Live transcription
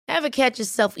Ever catch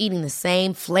yourself eating the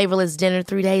same flavorless dinner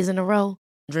 3 days in a row?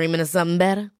 Dreaming of something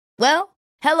better? Well,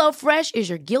 HelloFresh is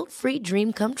your guilt-free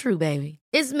dream come true, baby.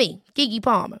 It's me, Keke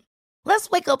Palmer. Let's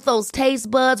wake up those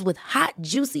taste buds with hot,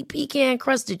 juicy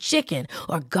pecan-crusted chicken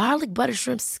or garlic butter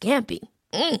shrimp scampi.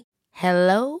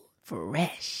 Hello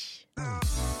Fresh.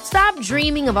 Stop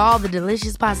dreaming of all the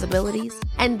delicious possibilities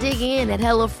and dig in at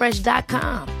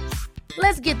HelloFresh.com.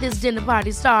 Let's get this dinner party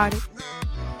started.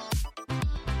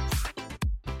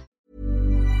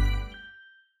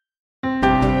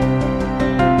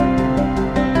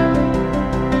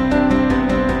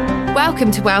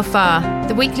 Welcome to Well Far,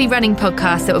 the weekly running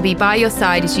podcast that will be by your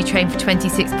side as you train for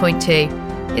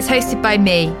 26.2. It's hosted by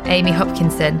me, Amy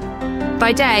Hopkinson.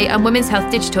 By day, I'm Women's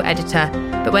Health Digital Editor,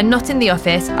 but when not in the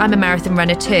office, I'm a marathon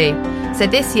runner too. So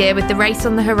this year, with the race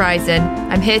on the horizon,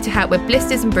 I'm here to help with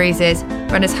blisters and bruises,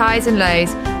 runners' highs and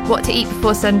lows, what to eat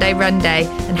before Sunday run day,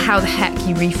 and how the heck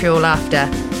you refuel after.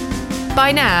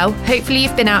 By now, hopefully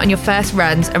you've been out on your first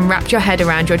runs and wrapped your head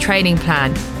around your training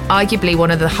plan. Arguably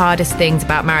one of the hardest things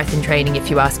about marathon training, if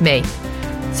you ask me.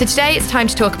 So today it's time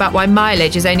to talk about why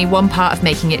mileage is only one part of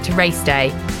making it to race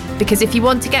day. Because if you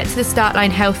want to get to the start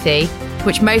line healthy,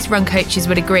 which most run coaches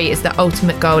would agree is the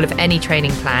ultimate goal of any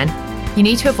training plan, you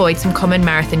need to avoid some common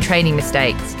marathon training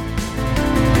mistakes.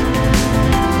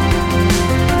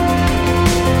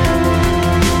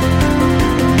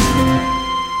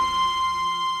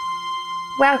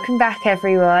 Welcome back,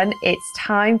 everyone. It's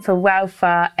time for Well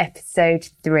Far episode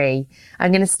 3.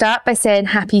 I'm going to start by saying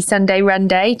happy Sunday run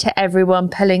day to everyone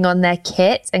pulling on their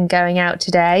kit and going out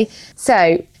today.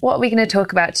 So, what are we going to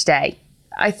talk about today?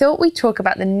 I thought we'd talk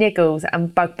about the niggles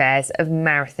and bugbears of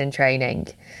marathon training.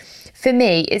 For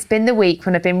me, it's been the week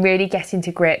when I've been really getting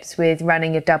to grips with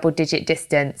running a double-digit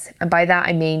distance, and by that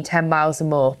I mean 10 miles or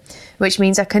more, which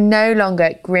means I can no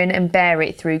longer grin and bear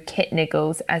it through kit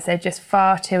niggles, as they're just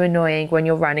far too annoying when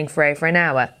you're running for over an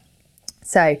hour.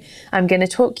 So I'm going to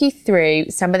talk you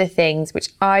through some of the things which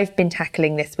I've been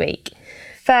tackling this week.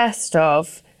 First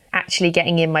off, actually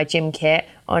getting in my gym kit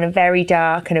on a very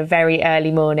dark and a very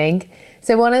early morning.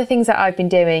 So one of the things that I've been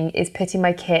doing is putting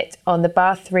my kit on the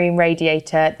bathroom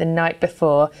radiator the night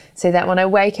before, so that when I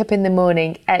wake up in the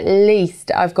morning, at least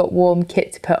I've got warm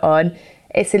kit to put on.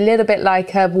 It's a little bit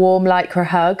like a warm Lycra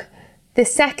hug. The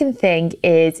second thing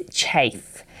is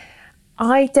chafe.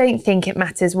 I don't think it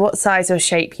matters what size or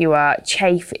shape you are,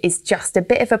 chafe is just a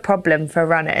bit of a problem for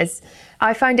runners.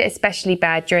 I find it especially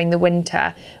bad during the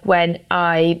winter when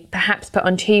I perhaps put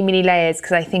on too many layers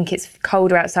because I think it's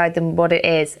colder outside than what it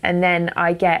is, and then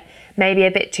I get maybe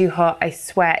a bit too hot, I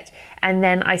sweat, and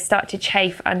then I start to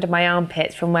chafe under my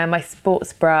armpits from where my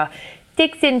sports bra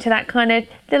digs into that kind of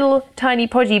little tiny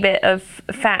podgy bit of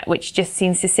fat which just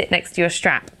seems to sit next to your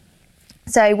strap.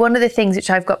 So one of the things which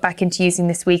I've got back into using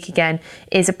this week again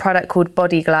is a product called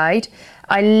Body Glide.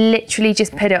 I literally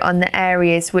just put it on the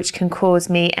areas which can cause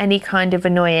me any kind of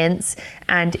annoyance,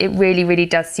 and it really, really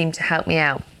does seem to help me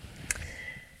out.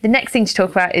 The next thing to talk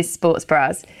about is sports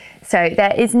bras. So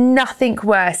there is nothing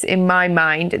worse in my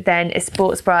mind than a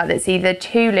sports bra that's either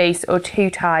too loose or too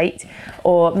tight,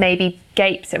 or maybe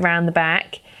gapes around the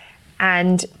back.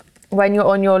 And when you're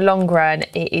on your long run,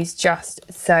 it is just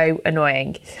so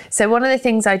annoying. So one of the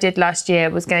things I did last year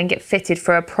was go and get fitted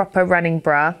for a proper running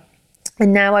bra.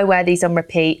 And now I wear these on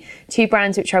repeat. Two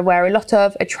brands which I wear a lot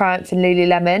of are Triumph and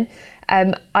Lululemon.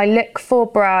 I look for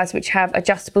bras which have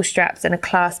adjustable straps and a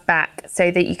clasp back so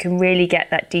that you can really get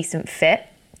that decent fit.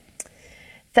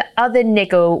 The other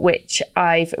niggle which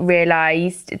I've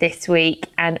realised this week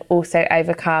and also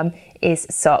overcome is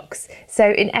socks. So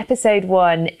in episode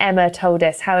 1, Emma told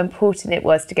us how important it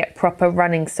was to get proper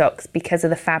running socks because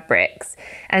of the fabrics.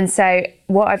 And so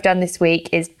what I've done this week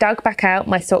is dug back out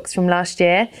my socks from last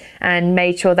year and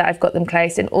made sure that I've got them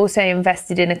close, and also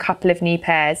invested in a couple of new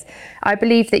pairs. I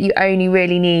believe that you only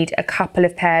really need a couple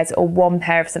of pairs or one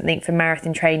pair of something for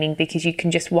marathon training, because you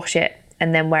can just wash it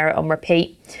and then wear it on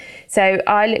repeat. So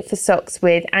I look for socks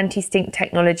with anti-stink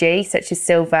technology, such as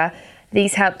silver.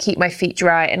 These help keep my feet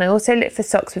dry, and I also look for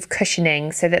socks with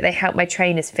cushioning so that they help my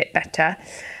trainers fit better.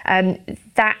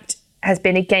 That has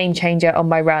been a game changer on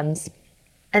my runs.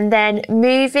 And then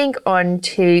moving on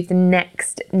to the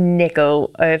next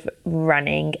niggle of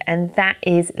running, and that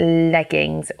is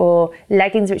leggings, or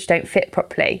leggings which don't fit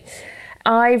properly.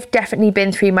 I've definitely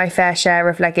been through my fair share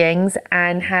of leggings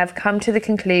and have come to the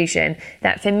conclusion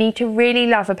that for me to really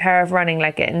love a pair of running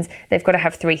leggings, they've got to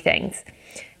have 3 things.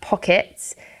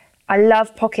 Pockets. I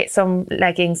love pockets on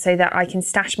leggings so that I can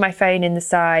stash my phone in the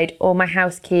side, or my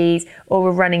house keys, or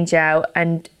a running gel,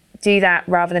 and do that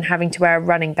rather than having to wear a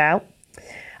running belt.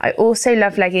 I also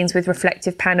love leggings with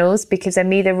reflective panels because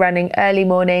I'm either running early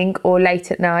morning or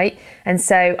late at night. And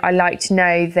so I like to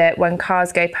know that when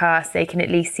cars go past, they can at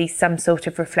least see some sort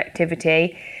of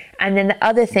reflectivity. And then the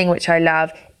other thing which I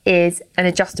love is an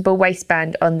adjustable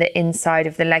waistband on the inside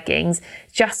of the leggings,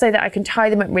 just so that I can tie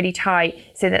them up really tight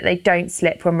so that they don't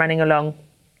slip when running along.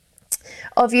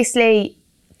 Obviously,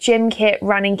 gym kit,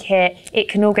 running kit, it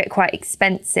can all get quite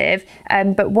expensive.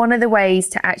 But one of the ways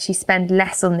to actually spend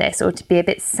less on this, or to be a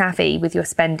bit savvy with your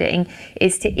spending,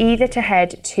 is to either to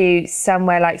head to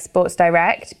somewhere like Sports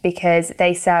Direct, because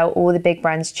they sell all the big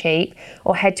brands cheap,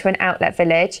 or head to an outlet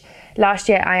village. Last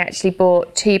year, I actually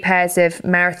bought 2 pairs of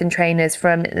marathon trainers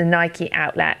from the Nike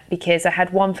outlet because I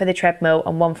had one for the treadmill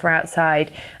and one for outside,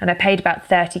 and I paid about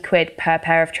 30 quid per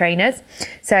pair of trainers.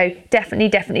 So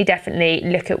definitely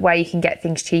look at where you can get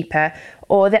things cheaper.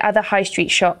 Or the other high street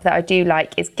shop that I do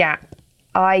like is Gap.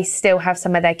 I still have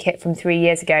some of their kit from 3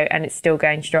 years ago and it's still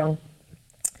going strong.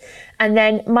 And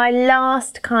then my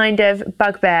last kind of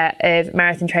bugbear of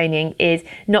marathon training is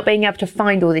not being able to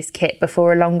find all this kit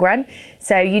before a long run.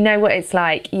 So you know what it's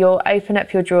like. You'll open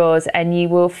up your drawers and you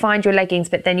will find your leggings,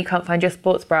 but then you can't find your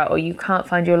sports bra, or you can't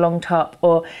find your long top,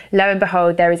 or lo and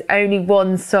behold, there is only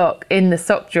one sock in the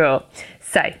sock drawer.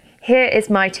 So here is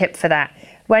my tip for that.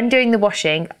 When doing the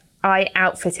washing, I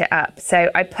outfit it up. So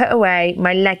I put away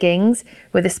my leggings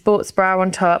with a sports bra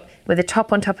on top, with a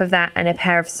top on top of that, and a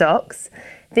pair of socks.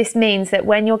 This means that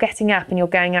when you're getting up and you're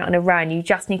going out on a run, you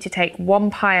just need to take one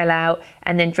pile out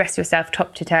and then dress yourself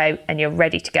top to toe and you're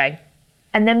ready to go.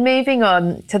 And then moving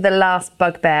on to the last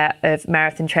bugbear of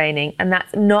marathon training, and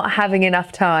that's not having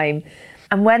enough time.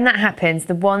 And when that happens,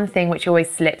 the one thing which always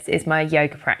slips is my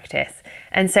yoga practice.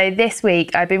 And so this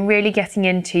week, I've been really getting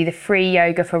into the free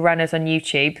yoga for runners on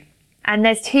YouTube. And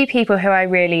there's 2 people who I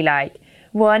really like.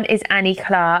 One is Annie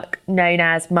Clark, known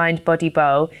as Mind Body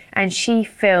Bowl, and she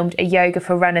filmed a Yoga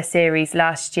for Runner series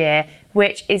last year,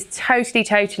 which is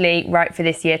totally right for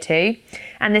this year too.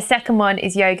 And the second one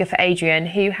is Yoga for Adrian,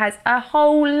 who has a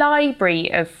whole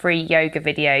library of free yoga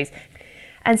videos.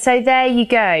 And so there you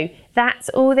go. That's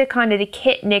all the kind of the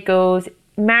kit niggles,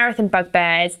 marathon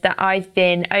bugbears that I've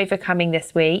been overcoming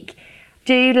this week.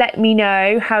 Do let me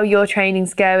know how your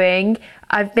training's going.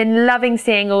 I've been loving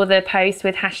seeing all the posts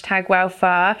with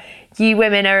 #WellFar. You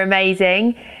women are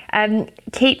amazing.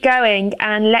 Keep going,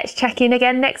 and let's check in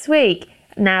again next week.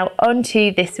 Now on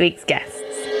to this week's guests.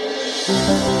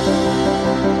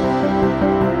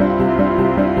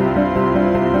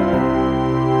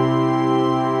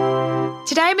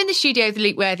 Today I'm in the studio with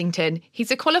Luke Worthington.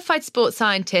 He's a qualified sports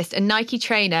scientist and Nike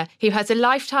trainer who has a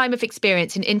lifetime of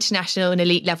experience in international and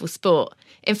elite level sport.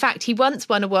 In fact, he once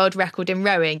won a world record in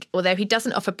rowing, although he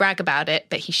doesn't often brag about it,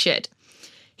 but he should.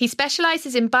 He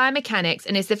specialises in biomechanics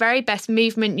and is the very best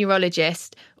movement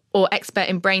neurologist, or expert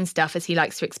in brain stuff as he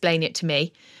likes to explain it to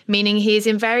me, meaning he is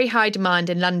in very high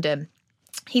demand in London.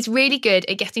 He's really good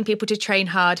at getting people to train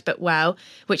hard but well,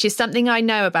 which is something I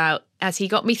know about as he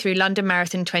got me through London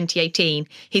Marathon 2018.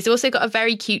 He's also got a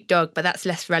very cute dog, but that's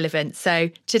less relevant. So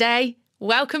today,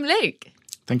 welcome Luke.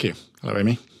 Thank you. Hello,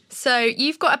 Amy. So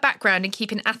you've got a background in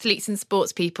keeping athletes and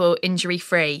sports people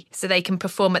injury-free so they can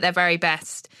perform at their very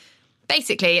best.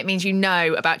 Basically, it means you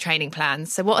know about training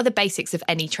plans. So what are the basics of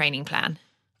any training plan?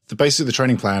 The basic of the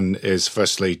training plan is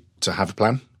firstly to have a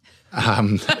plan.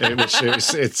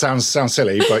 It sounds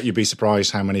silly, but you'd be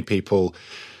surprised how many people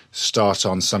start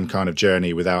on some kind of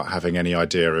journey without having any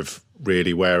idea of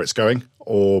really where it's going,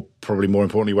 or probably more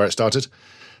importantly, where it started.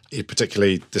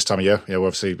 Particularly this time of year,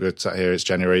 obviously we're sat here, it's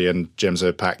January and gyms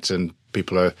are packed and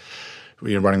people are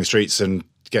running the streets and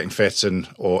getting fit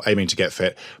or aiming to get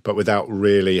fit, but without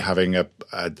really having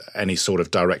any sort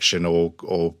of direction or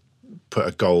put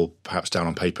a goal perhaps down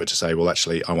on paper to say, well,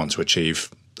 actually, I want to achieve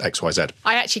X, Y, Z.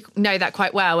 I actually know that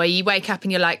quite well, where you wake up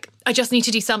and you're like, I just need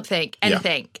to do something,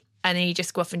 anything, and then you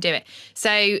just go off and do it.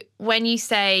 So when you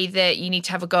say that you need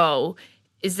to have a goal,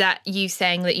 is that you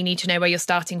saying that you need to know where you're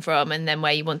starting from and then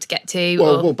where you want to get to?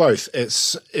 Well, both.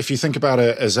 It's, if you think about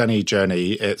it as any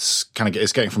journey, it's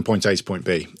getting from point A to point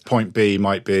B. Point B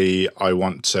might be, I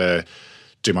want to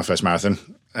do my first marathon.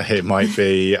 It might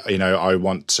be, I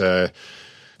want to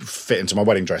fit into my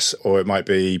wedding dress, or it might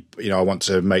be, I want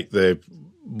to make the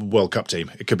World Cup team.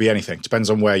 It could be anything.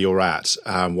 Depends on where you're at,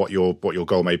 what your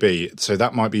goal may be. So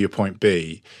that might be your point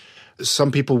B.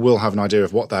 Some people will have an idea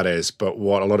of what that is, but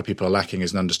what a lot of people are lacking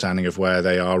is an understanding of where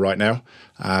they are right now.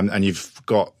 And you've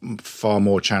got far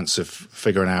more chance of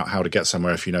figuring out how to get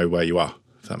somewhere if you know where you are,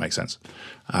 if that makes sense.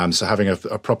 So having a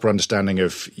proper understanding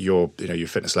of your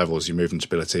fitness levels, your movement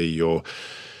ability, your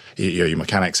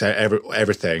mechanics,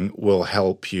 everything will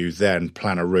help you then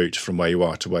plan a route from where you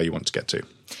are to where you want to get to.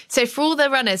 So for all the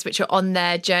runners which are on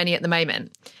their journey at the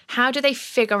moment, how do they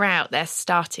figure out their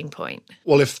starting point?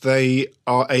 Well, if they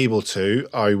are able to,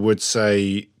 I would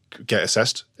say get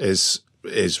assessed is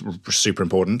super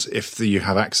important. If you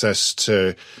have access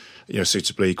to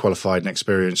suitably qualified and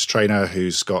experienced trainer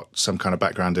who's got some kind of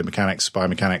background in mechanics,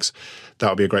 biomechanics, that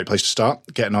would be a great place to start.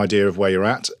 Get an idea of where you're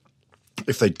at.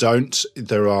 If they don't,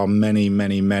 there are many,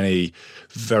 many, many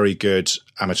very good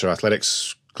amateur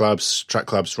athletics clubs, track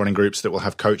clubs, running groups that will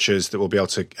have coaches that will be able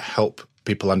to help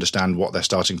people understand what their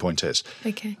starting point is.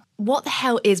 Okay. What the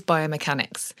hell is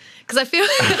biomechanics? Because I feel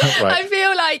Right. I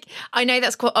feel like I know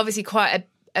that's obviously quite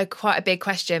a big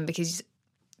question because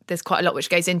there's quite a lot which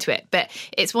goes into it, but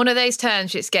it's one of those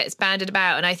terms which gets bandied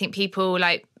about, and I think people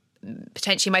like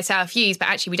potentially myself use, but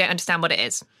actually we don't understand what it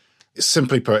is.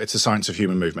 Simply put, it's a science of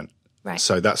human movement. Right.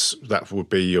 So that would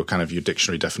be your kind of your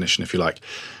dictionary definition, if you like.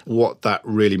 What that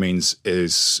really means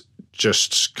is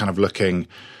just kind of looking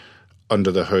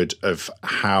under the hood of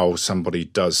how somebody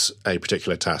does a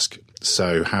particular task.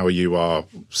 So how you are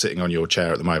sitting on your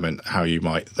chair at the moment, how you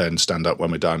might then stand up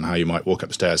when we're done, how you might walk up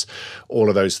the stairs, all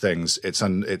of those things. It's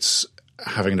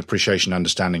having an appreciation,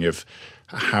 understanding of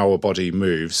how a body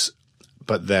moves,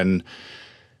 but then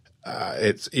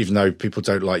it's, even though people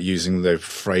don't like using the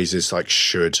phrases like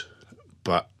should,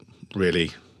 but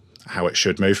really how it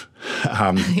should move.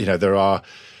 There are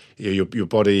your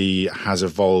body has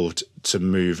evolved to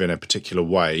move in a particular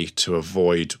way to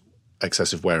avoid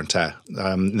excessive wear and tear.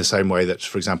 In the same way that,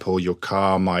 for example, your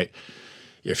car might,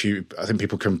 I think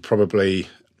people can probably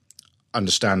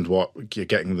understand what you're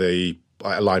getting the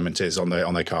alignment is on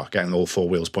their car, getting all four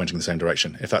wheels pointing in the same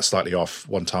direction. If that's slightly off,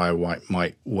 one tire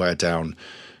might wear down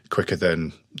quicker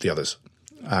than the others.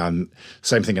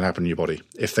 Same thing can happen in your body.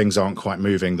 If things aren't quite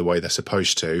moving the way they're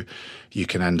supposed to, you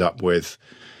can end up with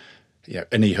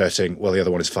a knee hurting, well, the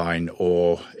other one is fine,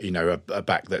 or a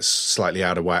back that's slightly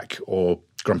out of whack, or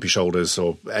grumpy shoulders,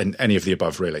 or any of the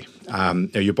above, really.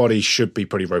 Your body should be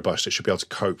pretty robust. It should be able to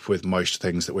cope with most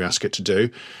things that we ask it to do.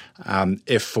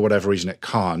 If for whatever reason it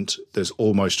can't, there's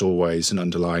almost always an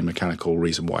underlying mechanical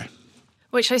reason why.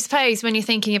 Which I suppose when you're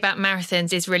thinking about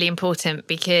marathons is really important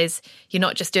because you're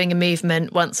not just doing a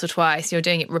movement once or twice, you're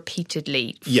doing it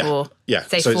repeatedly for,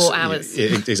 say, so 4 hours.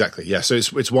 Exactly, yeah. So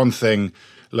it's one thing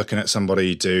looking at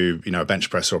somebody do, a bench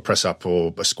press or a press up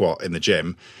or a squat in the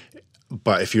gym.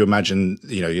 But if you imagine,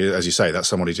 as you say, that's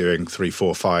somebody doing 3,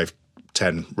 4, 5,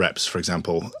 10 reps, for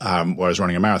example, whereas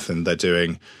running a marathon, they're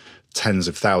doing tens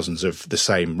of thousands of the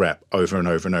same rep over and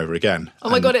over and over again. Oh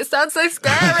my God, it sounds so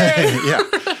scary. Yeah.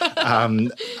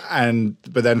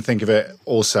 But then think of it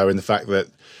also in the fact that,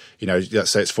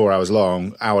 let's say it's 4 hours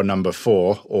long, hour number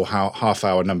 4 or half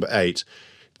hour number 8,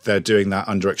 they're doing that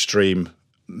under extreme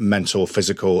mental,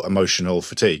 physical, emotional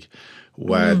fatigue,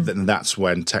 where then that's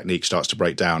when technique starts to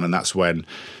break down, and that's when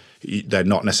they're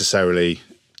not necessarily,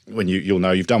 when you'll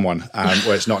know you've done one,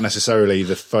 where it's not necessarily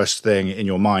the first thing in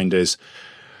your mind is,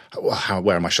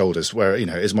 where are my shoulders? Where,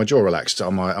 is my jaw relaxed?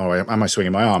 Am I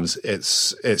swinging my arms?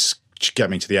 It's get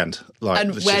me to the end.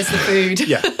 And where's the food?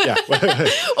 Yeah.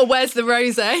 Or where's the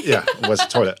rosé? Yeah, where's the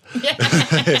toilet?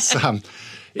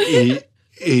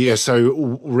 Yeah.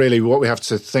 So really what we have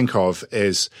to think of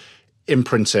is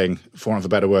imprinting, for want of a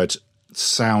better word,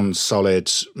 sound,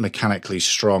 solid, mechanically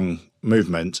strong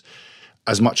movement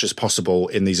as much as possible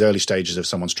in these early stages of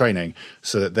someone's training,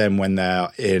 so that then when they're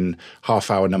in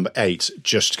half hour number 8,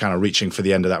 just kind of reaching for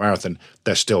the end of that marathon,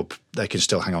 they can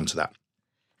still hang on to that.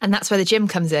 And that's where the gym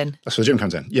comes in. That's where the gym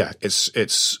comes in. Yeah,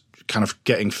 it's kind of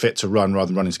getting fit to run rather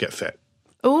than running to get fit.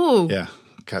 Ooh. Yeah,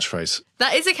 catchphrase.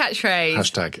 That is a catchphrase.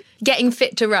 Hashtag. Getting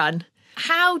fit to run.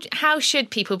 How should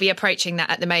people be approaching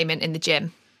that at the moment in the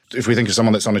gym? If we think of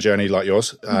someone that's on a journey like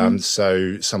yours,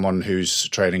 so someone who's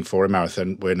training for a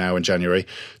marathon, we're now in January,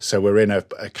 so we're in a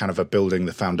kind of a building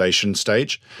the foundation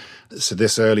stage. So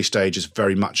this early stage is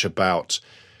very much about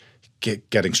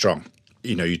getting strong.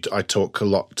 I talk a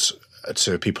lot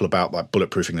to people about like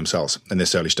bulletproofing themselves in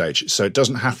this early stage. So it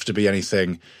doesn't have to be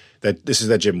anything. This is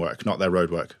their gym work, not their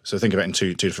road work. So think of it in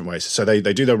two different ways. So they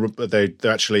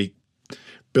actually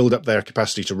build up their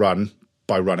capacity to run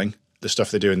by running. The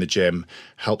stuff they do in the gym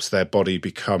helps their body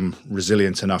become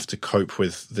resilient enough to cope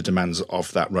with the demands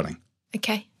of that running.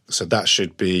 Okay. So that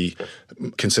should be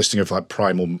consisting of like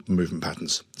primal movement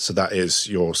patterns. So that is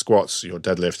your squats, your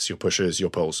deadlifts, your pushes, your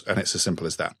pulls, and it's as simple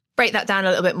as that. Break that down a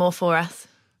little bit more for us.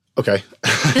 Okay.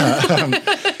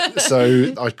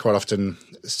 So I quite often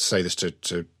say this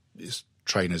to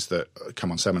trainers that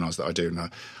come on seminars that I do,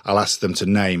 and I'll ask them to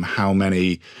name how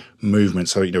many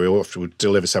movements. So, we often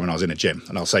deliver seminars in a gym,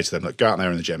 and I'll say to them, look, go out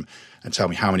there in the gym and tell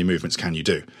me how many movements can you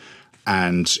do.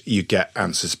 and you get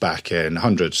answers back in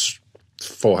hundreds,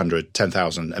 400,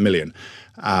 10,000, a million.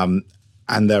 And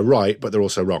they're right, but they're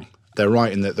also wrong. They're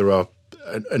right in that there are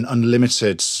an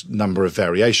unlimited number of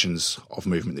variations of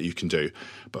movement that you can do,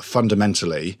 but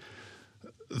fundamentally,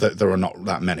 there are not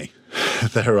that many.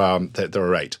 There are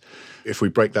 8. If we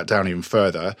break that down even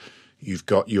further, you've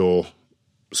got your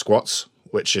squats,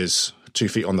 which is 2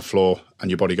 feet on the floor and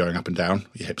your body going up and down,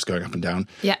 your hips going up and down.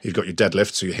 Yeah. You've got your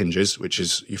deadlift, so your hinges, which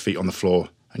is your feet on the floor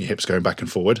and your hips going back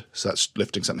and forward. So that's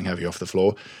lifting something heavy off the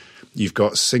floor. You've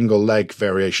got single leg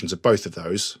variations of both of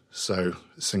those. So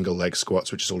single leg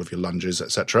squats, which is all of your lunges,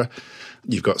 etc.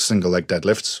 You've got single leg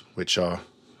deadlifts, which are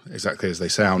exactly as they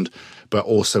sound. But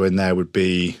also in there would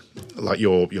be like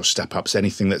your step ups,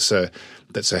 anything that's a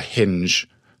hinge,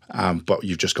 but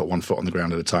you've just got 1 foot on the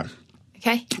ground at a time.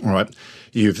 Okay. All right.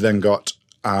 You've then got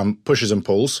pushes and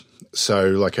pulls. So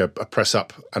like a press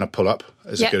up and a pull up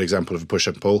is a good example of a push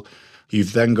and pull.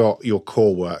 You've then got your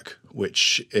core work,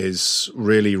 which is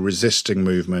really resisting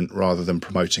movement rather than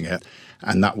promoting it.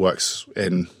 And that works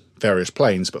in various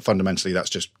planes, but fundamentally that's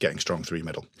just getting strong through your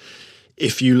middle.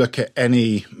 If you look at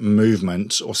any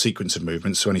movement or sequence of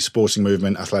movements, so any sporting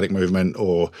movement, athletic movement,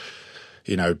 or,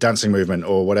 dancing movement,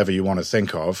 or whatever you want to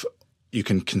think of, you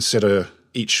can consider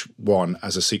each one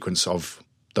as a sequence of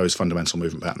those fundamental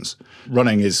movement patterns.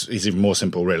 Running is even more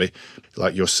simple, really,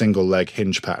 like your single leg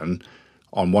hinge pattern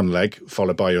on one leg,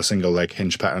 followed by your single leg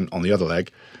hinge pattern on the other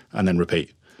leg, and then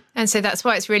repeat. And so that's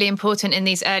why it's really important in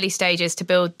these early stages to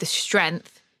build the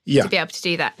strength to be able to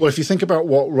do that. Well, if you think about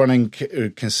what running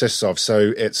consists of,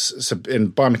 so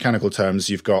in biomechanical terms,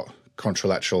 you've got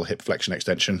contralateral hip flexion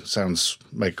extension. Sounds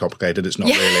mega complicated. It's not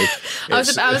really. I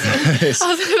was about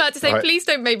to say, right. Please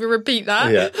don't maybe repeat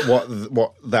that. Yeah.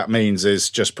 What that means is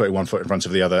just putting 1 foot in front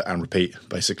of the other and repeat,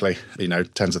 basically,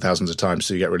 tens of thousands of times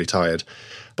so you get really tired.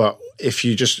 But if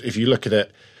you look at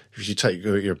it, if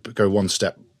you go one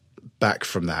step back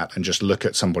from that and just look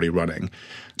at somebody running,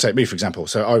 take me for example.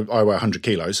 So I weigh 100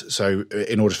 kilos. So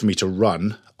in order for me to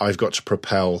run, I've got to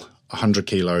propel 100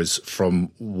 kilos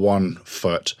from 1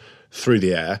 foot through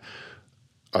the air.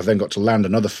 I've then got to land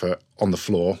another foot on the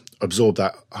floor, absorb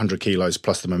that 100 kilos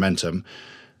plus the momentum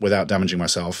without damaging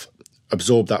myself,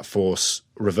 absorb that force,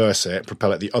 reverse it,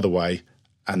 propel it the other way,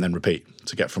 and then repeat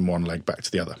to get from one leg back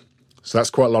to the other. So that's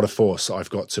quite a lot of force I've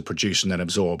got to produce and then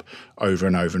absorb over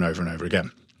and over and over and over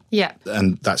again. Yeah.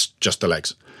 And that's just the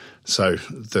legs. So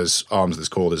there's arms, there's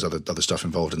core, there's other stuff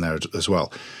involved in there as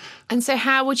well. And so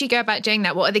how would you go about doing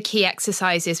that? What are the key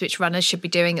exercises which runners should be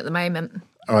doing at the moment?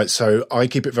 All right, so I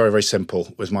keep it very, very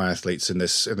simple with my athletes in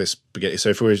this spaghetti. So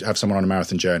if we have someone on a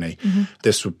marathon journey,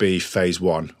 this would be phase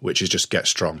 1, which is just get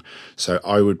strong. So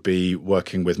I would be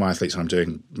working with my athletes, and I'm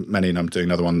doing many, and I'm doing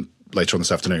another one later on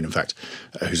this afternoon, in fact,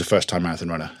 who's a first-time marathon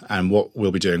runner. And what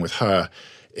we'll be doing with her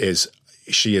is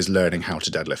she is learning how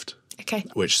to deadlift. Okay.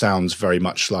 Which sounds very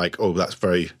much like, that's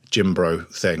very gym bro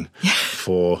thing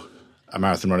for a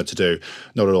marathon runner to do.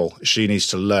 Not at all. She needs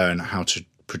to learn how to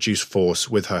produce force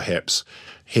with her hips,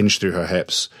 hinge through her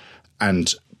hips,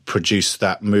 and produce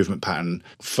that movement pattern,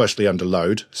 firstly under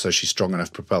load, so she's strong enough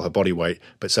to propel her body weight,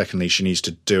 but secondly, she needs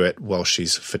to do it while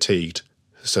she's fatigued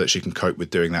so that she can cope with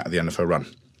doing that at the end of her run.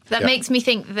 That makes me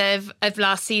think of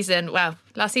last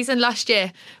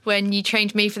year, when you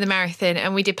trained me for the marathon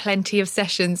and we did plenty of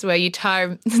sessions where you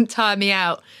tire me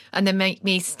out and then make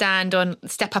me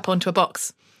step up onto a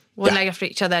box, one leg after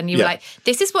each other, and you were like,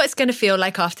 this is what it's going to feel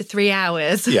like after 3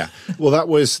 hours. Yeah. Well, that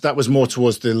was more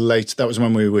towards that was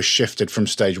when we were shifted from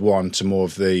stage 1 to more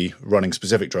of the running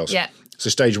specific drills. Yeah. So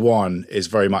stage 1 is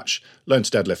very much learn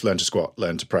to deadlift, learn to squat,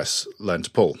 learn to press, learn to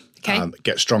pull. Okay.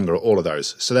 Get stronger at all of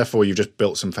those. So therefore, you've just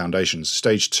built some foundations.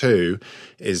 Stage 2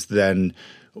 is then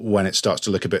when it starts to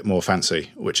look a bit more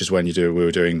fancy, which is when we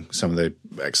were doing some of the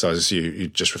exercises you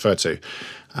just referred to.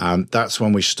 That's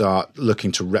when we start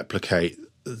looking to replicate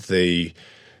the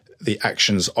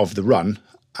actions of the run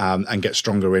and get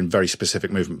stronger in very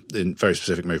specific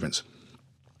movements.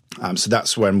 So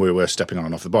that's when we were stepping on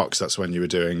and off the box. That's when you were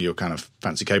doing your kind of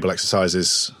fancy cable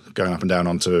exercises, going up and down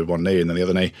onto one knee and then the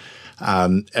other knee.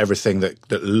 Everything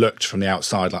that looked from the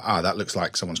outside like, that looks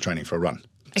like someone's training for a run.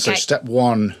 Okay. So step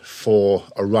 1 for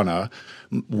a runner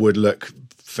would look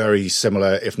very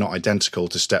similar, if not identical,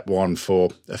 to step 1 for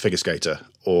a figure skater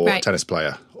or a tennis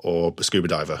player or a scuba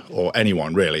diver or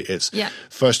anyone, really. It's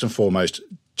first and foremost,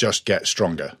 just get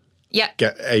stronger. Yeah.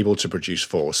 Get able to produce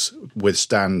force,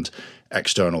 withstand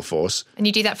external force. And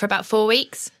you do that for about 4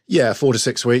 weeks? Yeah, 4 to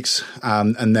 6 weeks.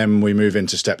 And then we move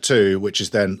into step 2, which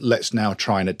is then let's now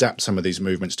try and adapt some of these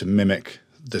movements to mimic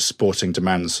the sporting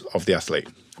demands of the athlete,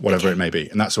 whatever it may be.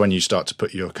 And that's when you start to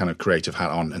put your kind of creative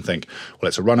hat on and think, well,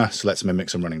 it's a runner, so let's mimic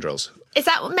some running drills. Is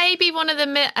that maybe one of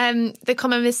the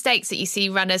common mistakes that you see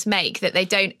runners make, that they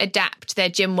don't adapt their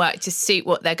gym work to suit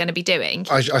what they're going to be doing?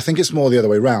 I think it's more the other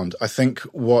way around. I think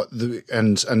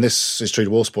and this is true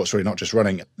to all sports, really, not just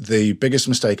running. The biggest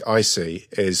mistake I see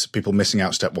is people missing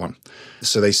out step one.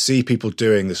 So they see people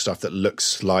doing the stuff that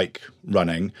looks like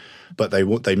running, but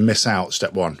they miss out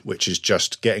step one, which is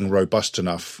just getting robust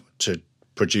enough to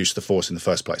produce the force in the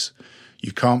first place.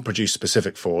 You can't produce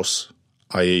specific force,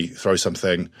 i.e. throw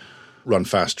something, run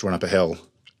fast, run up a hill,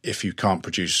 if you can't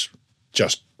produce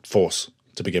just force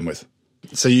to begin with.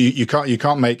 So you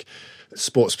can't make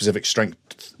sport-specific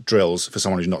strength drills for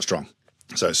someone who's not strong.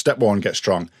 So step one, get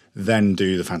strong, then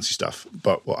do the fancy stuff.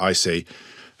 But what I see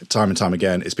time and time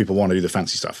again is people want to do the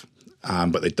fancy stuff,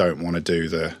 but they don't want to do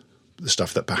the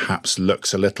stuff that perhaps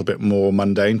looks a little bit more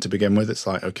mundane to begin with. It's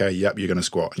like, okay, yep, you're going to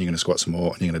squat, and you're going to squat some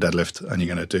more, and you're going to deadlift, and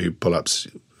you're going to do pull-ups.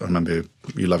 I remember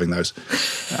you loving those.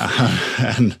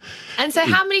 And so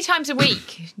how many times a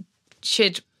week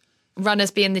should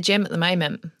runners be in the gym at the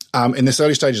moment? In this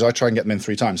early stages, I try and get them in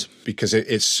 3 times, because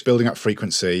it's building up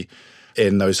frequency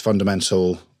in those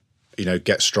fundamental,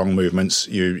 get strong movements.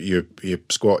 You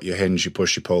squat, you hinge, you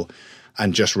push, you pull,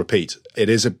 and just repeat. It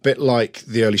is a bit like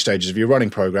the early stages of your running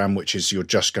program, which is you're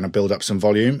just going to build up some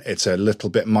volume. It's a little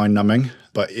bit mind-numbing,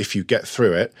 but if you get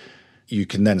through it, you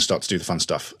can then start to do the fun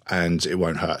stuff and it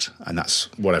won't hurt. And that's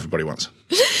what everybody wants.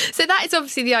 So that is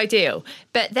obviously the ideal.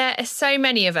 But there are so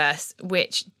many of us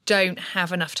which don't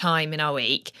have enough time in our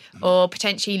week, or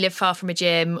potentially live far from a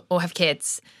gym or have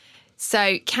kids.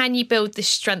 So can you build this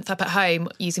strength up at home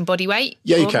using body weight?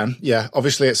 Yeah, you can. Yeah,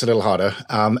 obviously it's a little harder.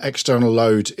 External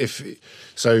load, if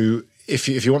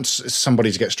you want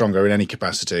somebody to get stronger in any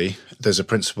capacity, there's a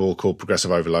principle called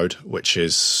progressive overload, which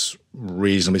is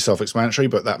reasonably self-explanatory,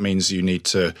 but that means you need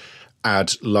to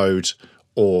add load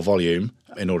or volume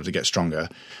in order to get stronger.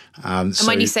 And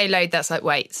when you say load, that's like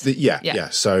weights. Yeah.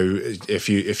 So if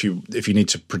you need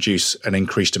to produce an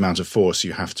increased amount of force,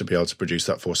 you have to be able to produce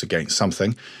that force against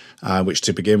something, which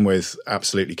to begin with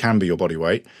absolutely can be your body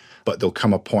weight, but there'll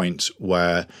come a point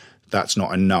where that's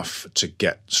not enough to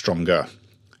get stronger.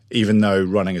 Even though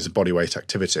running is a bodyweight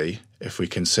activity, if we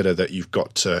consider that you've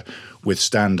got to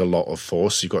withstand a lot of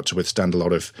force, you've got to withstand a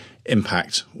lot of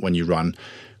impact when you run,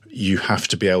 you have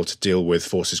to be able to deal with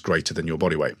forces greater than your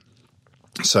body weight.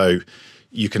 So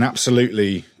you can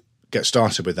absolutely get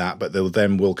started with that, but there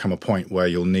then will come a point where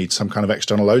you'll need some kind of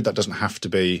external load. That doesn't have to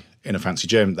be in a fancy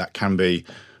gym. That can be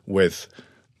with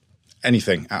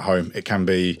anything at home. It can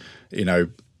be,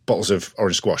 bottles of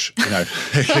orange squash,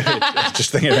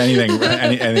 just think of anything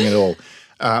at all.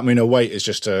 A weight is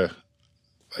just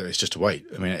it's just a weight.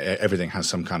 I mean, everything has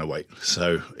some kind of weight.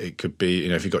 So it could be,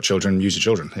 if you've got children, use your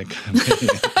children. It can be,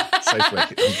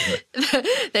 safely.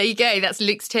 There you go. That's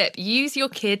Luke's tip. Use your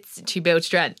kids to build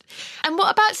strength. And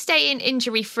what about staying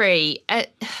injury-free?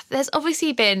 There's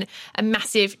obviously been a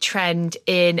massive trend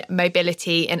in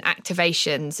mobility and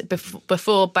activations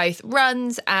before both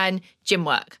runs and gym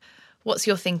work. What's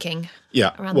your thinking?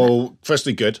 Yeah, well,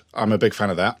 firstly, good. I'm a big fan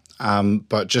of that.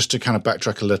 But just to kind of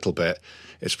backtrack a little bit,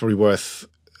 it's probably worth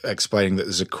explaining that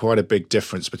there's quite a big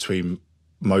difference between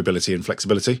mobility and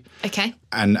flexibility. Okay.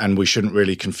 And we shouldn't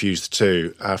really confuse the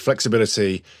two.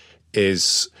 Flexibility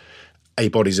is a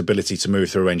body's ability to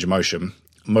move through a range of motion.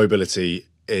 Mobility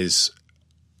is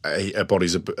a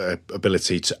body's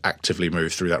ability to actively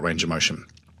move through that range of motion.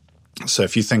 So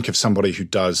if you think of somebody who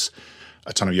does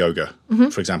a ton of yoga,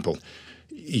 for example,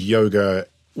 yoga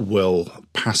will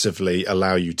passively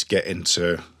allow you to get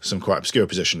into some quite obscure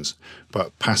positions,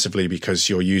 but passively because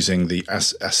you're using the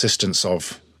assistance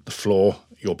of the floor,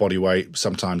 your body weight,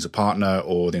 sometimes a partner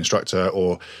or the instructor,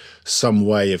 or some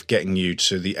way of getting you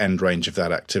to the end range of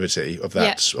that activity, of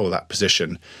that or that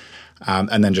position,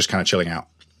 and then just kind of chilling out,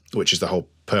 which is the whole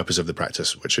purpose of the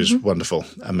practice, which is wonderful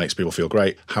and makes people feel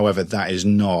great. However, that is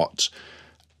not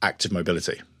active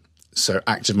mobility. So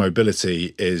active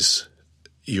mobility is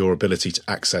your ability to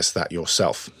access that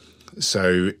yourself.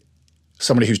 So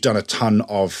somebody who's done a ton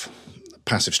of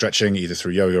passive stretching, either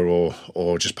through yoga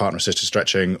or just partner-assisted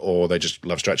stretching, or they just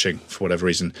love stretching for whatever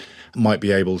reason, might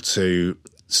be able to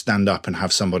stand up and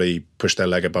have somebody push their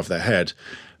leg above their head.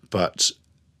 But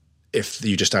if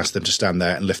you just ask them to stand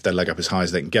there and lift their leg up as high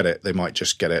as they can get it, they might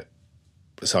just get it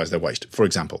as high as their waist, for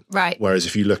example. Right. Whereas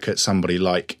if you look at somebody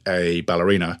like a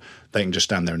ballerina, they can just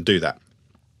stand there and do that.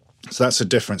 So that's the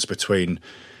difference between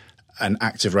an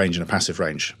active range and a passive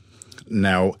range.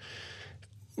 Now,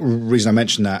 the reason I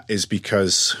mention that is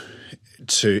because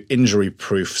to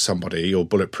injury-proof somebody or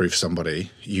bulletproof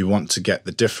somebody, you want to get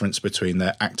the difference between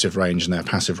their active range and their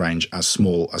passive range as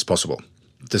small as possible.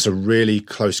 There's a really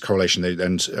close correlation,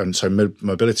 and so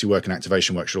mobility work and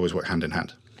activation work should always work hand in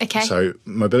hand. Okay. So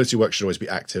mobility work should always be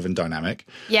active and dynamic.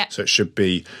 Yeah. So it should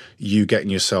be you getting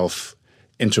yourself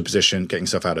into a position, getting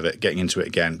yourself out of it, getting into it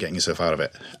again, getting yourself out of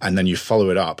it. And then you follow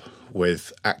it up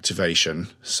with activation,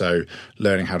 so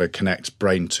learning how to connect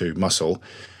brain to muscle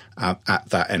at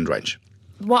that end range.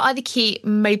 What are the key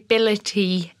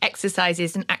mobility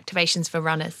exercises and activations for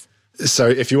runners? So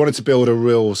if you wanted to build a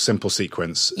real simple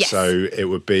sequence, Yes. so it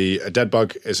would be a dead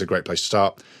bug is a great place to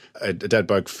start. A dead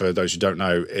bug, for those who don't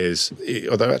know, is,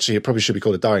 although actually it probably should be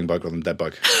called a dying bug rather than dead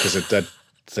bug, because a dead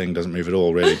thing doesn't move at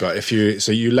all, really. But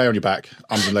you lay on your back,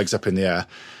 arms and legs up in the air,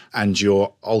 and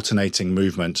you're alternating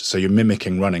movement. So you're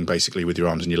mimicking running basically with your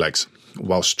arms and your legs,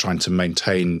 whilst trying to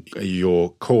maintain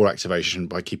your core activation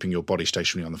by keeping your body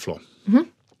stationary on the floor.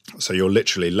 Mm-hmm. So you're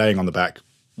literally laying on the back,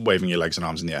 waving your legs and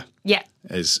arms in the air. Yeah.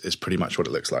 Is pretty much what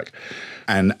it looks like.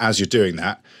 And as you're doing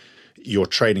that, you're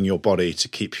training your body to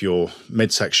keep your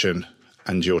midsection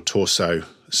and your torso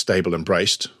stable and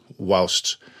braced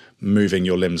whilst moving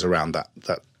your limbs around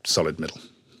that solid middle.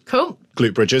 Cool.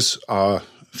 Glute bridges are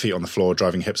feet on the floor,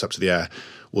 driving hips up to the air.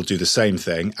 Will do the same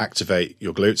thing, activate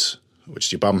your glutes, which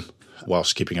is your bum,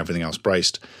 whilst keeping everything else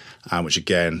braced, which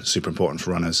again, super important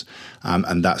for runners.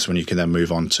 And that's when you can then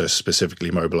move on to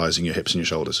specifically mobilizing your hips and your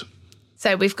shoulders.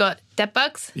 So we've got dead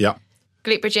bugs, Yeah.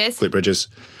 glute bridges. Glute bridges.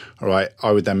 All right.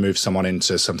 I would then move someone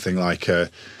into something like a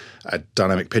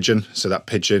dynamic pigeon. So that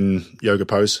pigeon yoga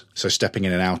pose. So stepping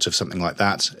in and out of something like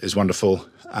that is wonderful.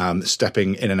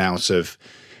 Stepping in and out of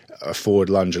a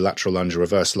forward lunge, a lateral lunge, a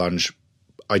reverse lunge.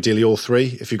 Ideally all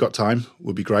three, if you've got time,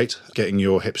 would be great. Getting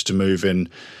your hips to move in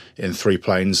 3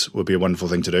 planes would be a wonderful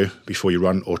thing to do before you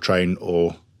run or train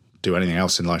or do anything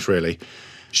else in life, really.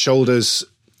 Shoulders,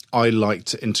 I like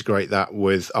to integrate that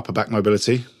with upper back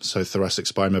mobility, so thoracic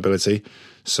spine mobility.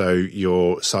 So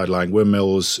your side-lying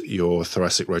windmills, your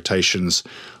thoracic rotations,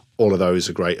 all of those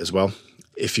are great as well.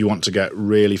 If you want to get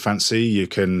really fancy, you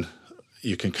can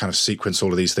kind of sequence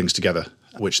all of these things together,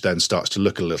 which then starts to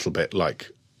look a little bit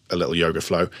like a little yoga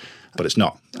flow, but it's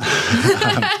not.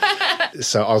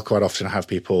 So I'll quite often have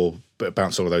people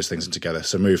bounce all of those things in together.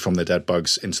 So move from the dead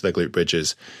bugs into the glute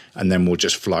bridges, and then we'll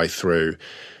just fly through,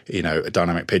 a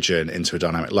dynamic pigeon into a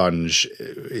dynamic lunge,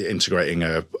 integrating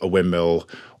a windmill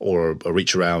or a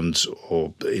reach around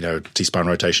or, T-spine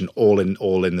rotation, all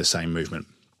in the same movement.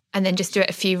 And then just do it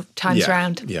a few times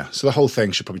around. Yeah. So the whole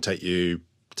thing should probably take you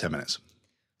 10 minutes.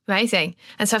 Amazing.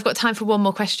 And so I've got time for one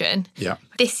more question. Yeah.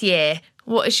 This year,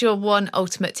 what is your one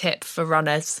ultimate tip for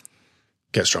runners?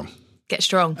 Get strong. Get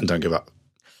strong. And don't give up.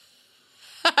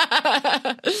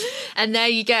 And there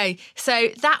you go. So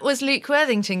that was Luke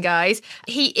Worthington, guys.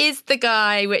 He is the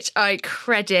guy which I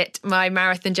credit my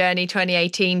marathon journey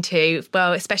 2018 to,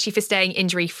 well, especially for staying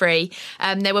injury free.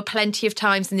 There were plenty of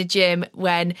times in the gym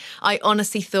when I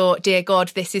honestly thought, dear God,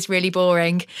 this is really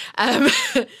boring.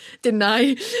 Didn't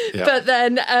I? Yeah. But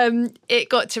then it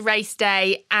got to race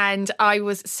day and I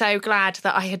was so glad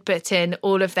that I had put in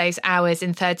all of those hours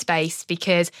in third space,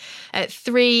 because at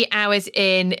 3 hours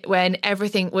in, when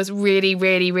everything was really,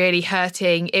 really, really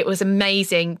hurting, it was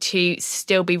amazing to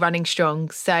still be running strong.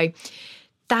 So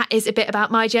that is a bit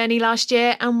about my journey last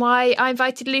year and why I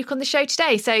invited Luke on the show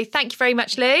today. So thank you very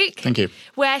much, Luke. Thank you.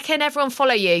 Where can everyone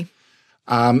follow you?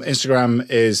 Instagram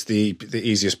is the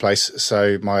easiest place.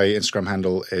 So my Instagram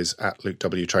handle is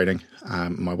 @LukeWTraining.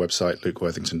 My website,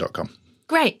 lukeworthington.com.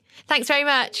 Great. Thanks very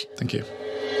much. Thank you.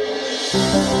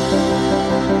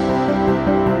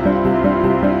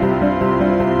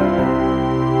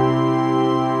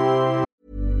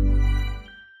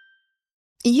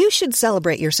 You should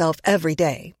celebrate yourself every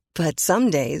day, but some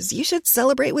days you should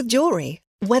celebrate with jewelry.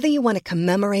 Whether you want to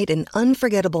commemorate an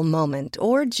unforgettable moment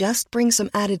or just bring some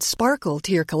added sparkle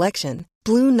to your collection,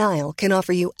 Blue Nile can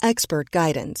offer you expert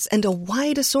guidance and a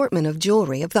wide assortment of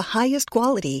jewelry of the highest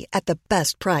quality at the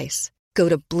best price. Go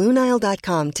to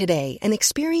BlueNile.com today and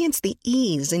experience the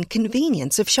ease and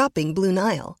convenience of shopping Blue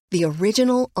Nile, the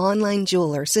original online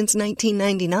jeweler since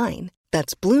 1999.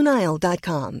 That's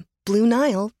BlueNile.com.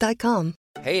 BlueNile.com.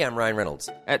 Hey, I'm Ryan Reynolds.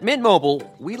 At Mint Mobile,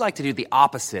 we like to do the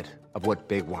opposite of what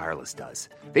Big Wireless does.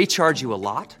 They charge you a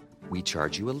lot, we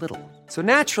charge you a little. So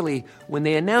naturally, when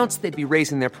they announced they'd be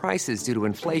raising their prices due to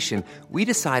inflation, we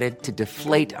decided to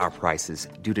deflate our prices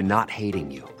due to not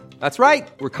hating you. That's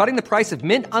right. We're cutting the price of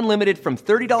Mint Unlimited from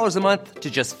 $30 a month to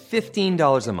just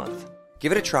 $15 a month.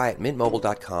 Give it a try at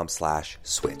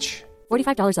mintmobile.com/switch.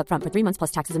 $45 up front for 3 months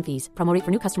plus taxes and fees. Promo rate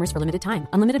for new customers for limited time.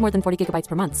 Unlimited more than 40 gigabytes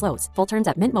per month slows. Full terms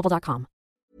at mintmobile.com.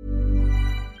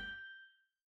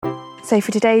 So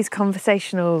for today's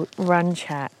conversational run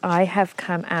chat, I have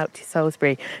come out to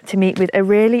Salisbury to meet with a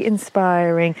really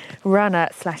inspiring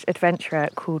runner/adventurer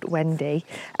called Wendy,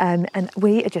 and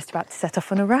we are just about to set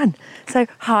off on a run. So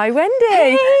hi Wendy!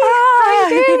 Hey, hi. how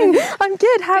are you doing? I'm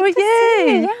good, how Good are to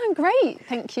see you? Yeah, I'm great,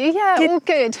 thank you. Yeah, Good. all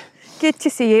good. Good to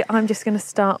see you. I'm just going to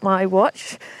start my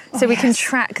watch so we can yes.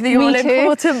 track the Me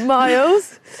all-important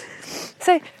miles.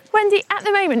 So Wendy, at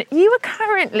the moment, you are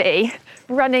currently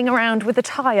running around with a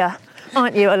tyre,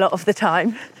 aren't you, a lot of the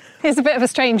time? It's a bit of a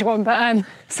strange one, but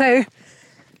so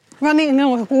running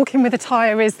or walking with a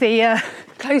tyre is the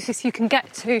closest you can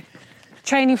get to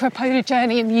training for a polar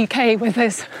journey in the UK where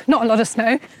there's not a lot of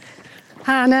snow.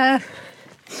 And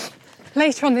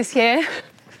later on this year,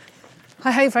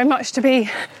 I hope very much to be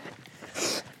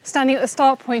standing at the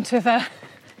start point of a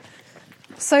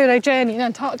solo journey in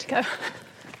Antarctica.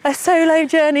 A solo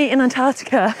journey in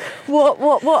Antarctica.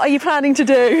 What are you planning to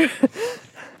do?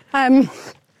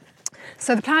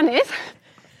 So the plan is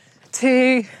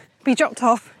to be dropped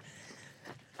off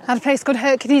at a place called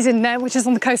Hercules Inlet, which is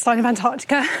on the coastline of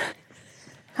Antarctica,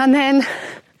 and then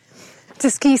to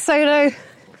ski solo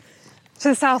to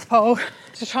the South Pole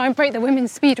to try and break the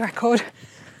women's speed record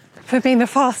for being the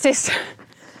fastest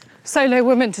solo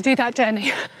woman to do that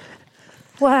journey.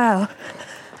 Wow.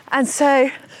 And so,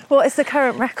 what is the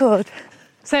current record?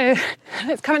 So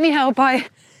it's currently held by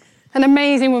an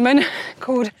amazing woman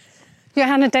called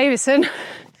Johanna Davison,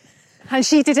 and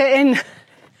she did it in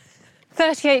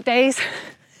 38 days,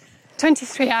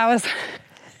 23 hours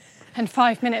and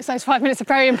 5 minutes. Those 5 minutes are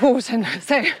very important,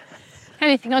 so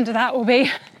anything under that will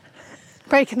be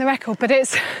breaking the record. But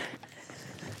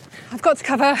I've got to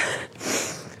cover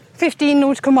 15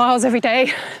 nautical miles every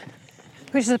day,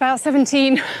 which is about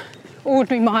 17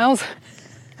 ordinary miles,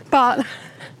 but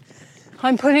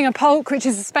I'm putting a Polk, which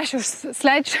is a special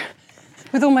sledge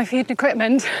with all my feed and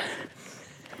equipment,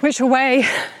 which will weigh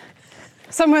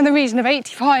somewhere in the region of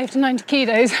 85 to 90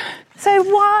 kilos. So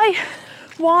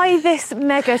why this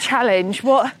mega challenge?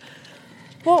 What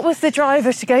was the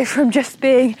driver to go from just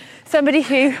being somebody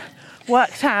who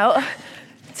worked out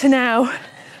to now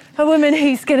a woman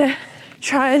who's going to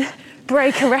try and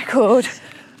break a record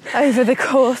over the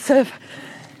course of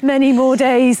many more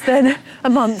days than a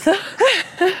month?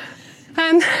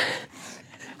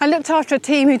 I looked after a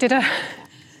team who did an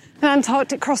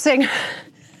Antarctic crossing.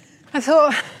 I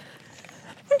thought, I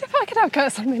wonder if I could have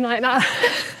got something like that.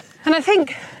 And I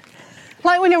think,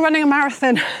 like when you're running a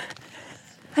marathon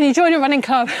and you join a running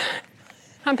club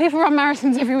and people run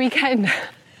marathons every weekend,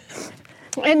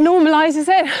 it normalises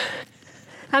it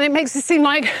and it makes it seem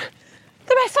like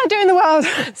the best idea in the world.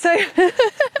 So,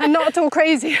 and not at all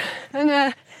crazy. And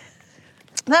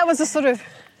that was a sort of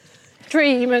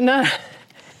dream, and that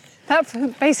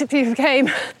basically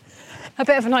became a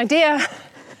bit of an idea,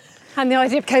 and the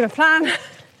idea became a plan,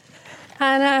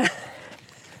 and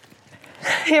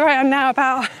here I am now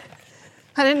about,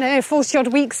 40 odd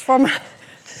weeks from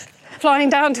flying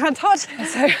down to Antarctica.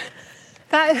 So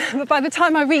that, by the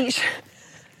time I reach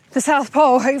the South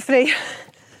Pole, hopefully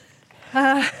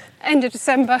end of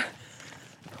December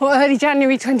or early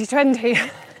January 2020,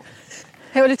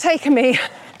 it would have taken me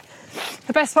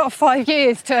the best part of 5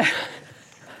 years to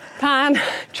plan,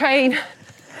 train,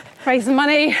 raise the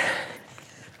money.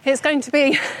 It's going to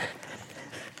be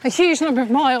a huge number of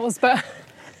miles, but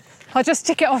I'll just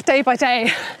tick it off day by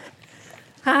day.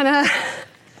 And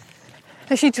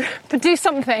if you do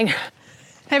something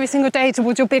every single day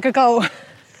towards your bigger goal,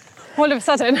 all of a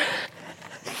sudden,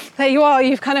 there you are,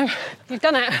 you've done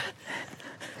it.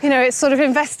 You know, it's sort of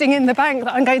investing in the bank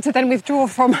that I'm going to then withdraw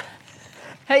from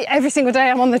every single day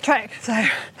I'm on the trek.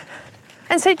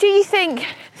 And so do you think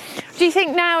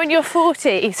now in your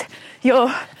 40s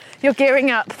you're gearing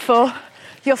up for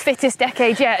your fittest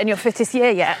decade yet and your fittest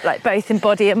year yet, like both in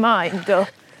body and mind? Or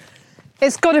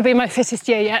it's got to be my fittest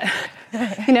year yet.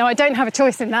 You know, I don't have a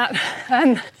choice in that.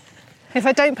 And if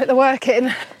I don't put the work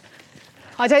in,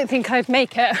 I don't think I'd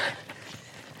make it.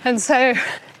 And so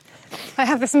I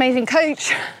have this amazing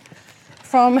coach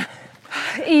from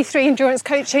E3 Endurance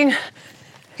Coaching.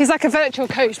 He's like a virtual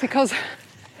coach because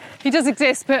he does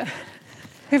exist, but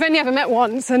we've only ever met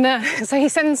once. And so he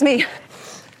sends me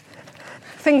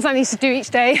things I need to do each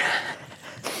day,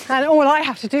 and all I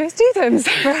have to do is do them.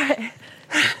 Right.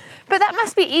 But that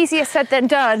must be easier said than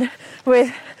done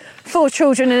with 4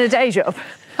 children and a day job.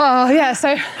 Oh, yeah. So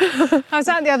I was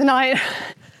out the other night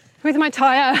with my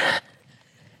tyre,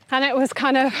 and it was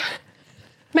kind of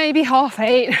maybe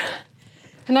 8:30,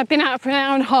 and I'd been out for an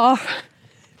hour and a half.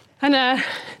 And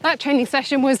that training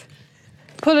session was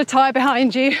pull a tyre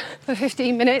behind you for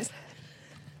 15 minutes,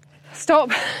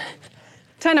 stop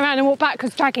turn around and walk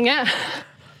backwards, dragging it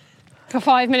for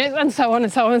 5 minutes, and so on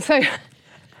and so on. So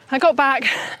I got back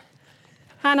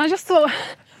and I just thought,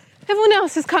 everyone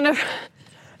else is kind of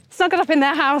snuggled up in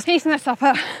their house, eating their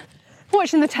supper,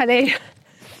 watching the telly,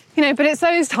 but it's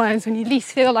those times when you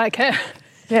least feel like it.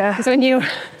 Yeah. Because when you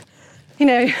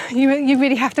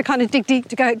really have to kind of dig deep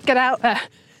to get out there.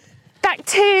 Back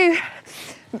to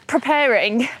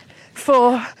preparing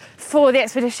for the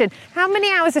expedition. How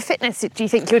many hours of fitness do you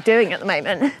think you're doing at the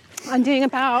moment? I'm doing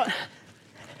about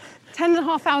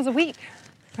 10.5 hours a week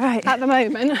at the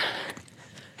moment.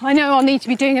 I know I'll need to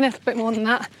be doing a little bit more than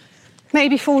that.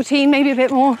 Maybe 14, maybe a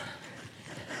bit more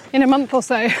in a month or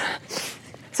so.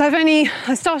 So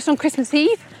I started on Christmas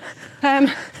Eve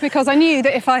because I knew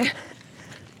that if I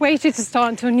waited to start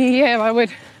until New Year, I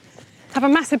would have a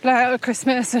massive blowout at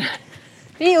Christmas and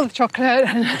eat all the chocolate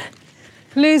and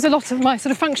lose a lot of my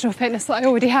sort of functional fitness that I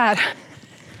already had.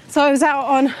 So I was out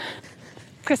on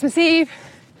Christmas Eve,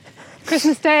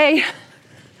 Christmas Day.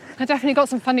 I definitely got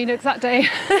some funny looks that day.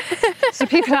 So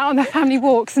people out on their family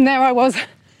walks, and there I was,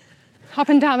 up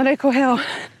and down the local hill,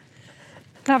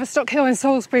 Laverstock Hill in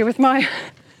Salisbury, with my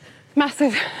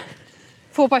massive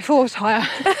 4x4 tyre.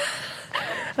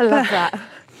 I love that.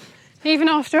 Even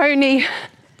after only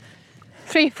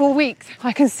 3-4 weeks,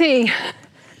 I can see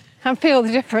and feel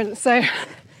the difference. So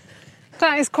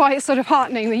that is quite sort of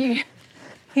heartening that you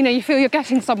feel you're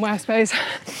getting somewhere, I suppose.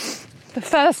 The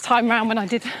first time round when I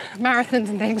did marathons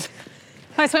and things,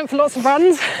 I just went for lots of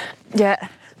runs. Yeah.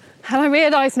 And I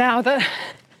realise now that,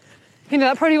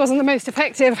 that probably wasn't the most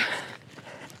effective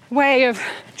way of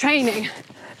training.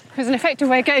 It was an effective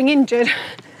way of getting injured.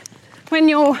 When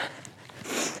you're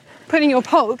putting your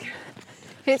bulk,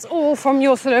 it's all from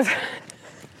your sort of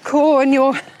core and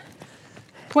your,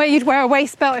 where you'd wear a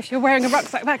waist belt if you're wearing a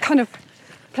rucksack, that kind of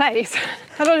place.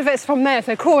 A lot of it's from there,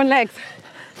 so core and legs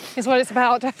is what it's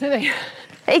about, definitely.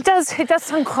 It does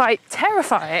sound quite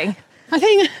terrifying. I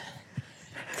think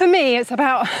for me it's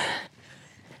about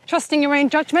trusting your own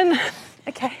judgment.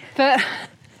 Okay. That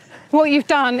what you've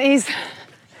done is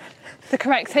the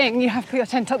correct thing. You have put your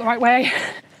tent up the right way.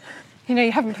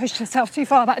 You haven't pushed yourself too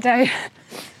far that day.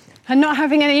 And not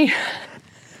having any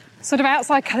sort of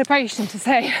outside calibration to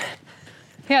say,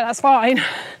 yeah, that's fine.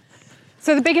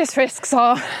 So the biggest risks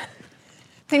are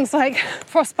things like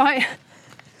frostbite,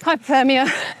 hypothermia,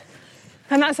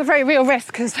 and that's a very real risk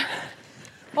because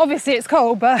obviously it's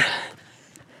cold, but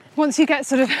once you get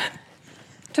sort of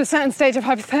to a certain stage of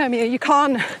hypothermia, you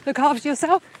can't look after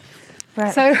yourself.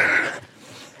 Right. So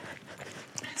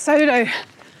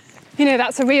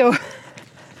that's a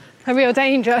real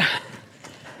danger.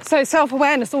 So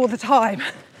self-awareness all the time.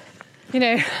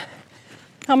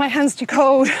 Are my hands too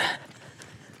cold?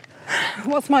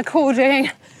 What's my core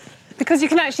doing? Because you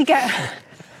can actually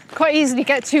quite easily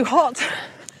get too hot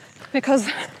because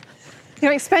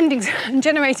you're expending and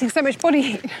generating so much body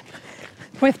heat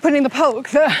with putting the bulk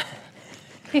that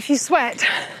if you sweat,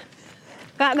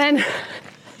 that then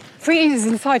freezes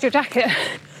inside your jacket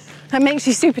and makes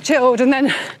you super chilled, and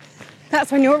then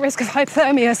that's when you're at risk of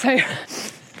hypothermia. So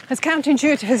as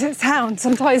counterintuitive as it sounds,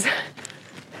 sometimes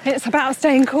it's about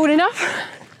staying cool enough.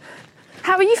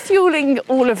 How are you fueling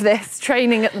all of this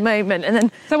training at the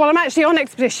moment? So while I'm actually on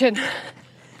expedition,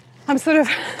 I'm sort of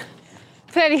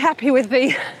fairly happy with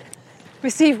the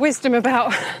received wisdom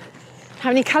about how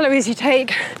many calories you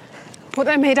take, what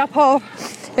they're made up of.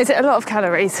 Is it a lot of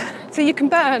calories? So you can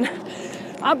burn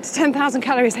up to 10,000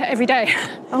 calories every day.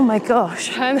 Oh my gosh.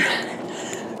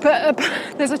 But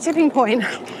there's a tipping point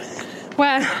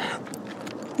where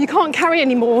you can't carry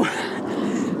any more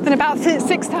than about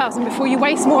 6,000 before you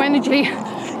waste more energy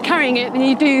carrying it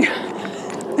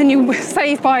than you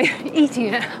save by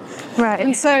eating it. Right.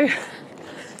 And so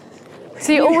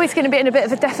you're always going to be in a bit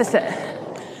of a deficit.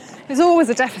 There's always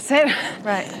a deficit.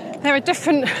 Right. There are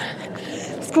different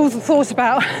schools of thought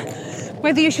about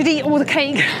whether you should eat all the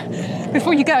cake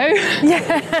before you go.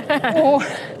 Yeah.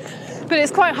 But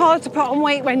it's quite hard to put on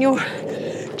weight when you're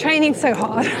training so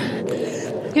hard.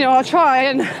 I'll try,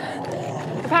 and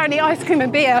apparently ice cream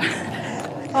and beer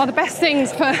are the best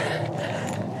things for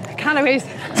calories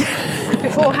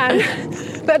beforehand.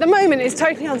 But at the moment it's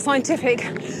totally unscientific.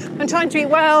 I'm trying to eat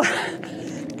well,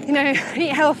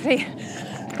 eat healthy,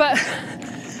 but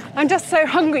I'm just so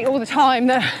hungry all the time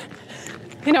that,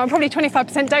 I'm probably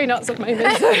 25% donuts at the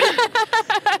moment. So.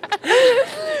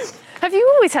 Have you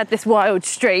always had this wild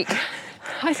streak?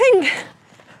 I think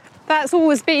that's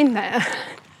always been there.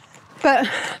 But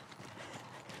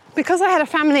because I had a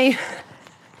family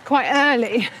quite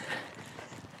early,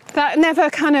 that never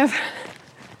kind of...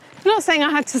 I'm not saying I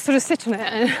had to sort of sit on it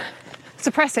and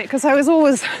suppress it, because I was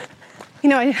always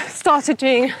I started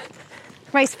doing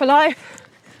Race for Life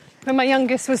when my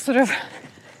youngest was sort of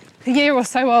a year or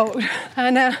so old,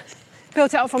 and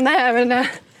built it up from there. And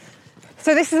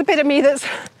so this is a bit of me that's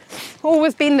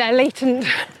always been there, latent.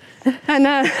 And,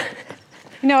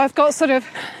 I've got sort of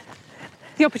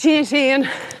the opportunity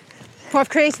I've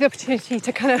created the opportunity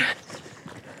to kind of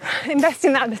invest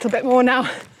in that a little bit more now,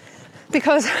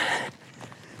 because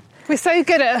we're so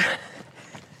good at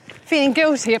feeling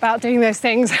guilty about doing those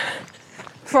things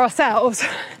for ourselves.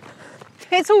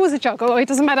 It's always a juggle. It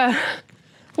doesn't matter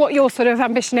what your sort of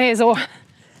ambition is, or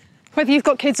whether you've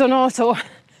got kids or not, or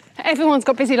everyone's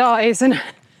got busy lives, and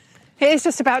it is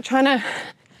just about trying to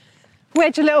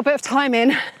wedge a little bit of time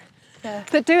in,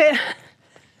 but do it,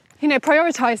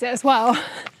 prioritise it as well,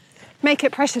 make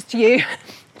it precious to you,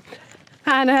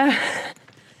 and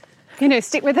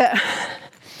stick with it.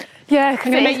 Yeah, I'm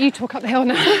going to make you talk up the hill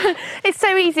now. It's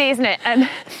so easy, isn't it,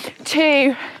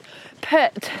 to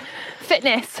put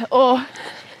fitness or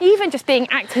even just being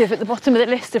active at the bottom of the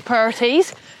list of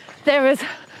priorities. There was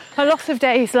a lot of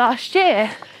days last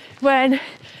year when,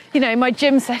 my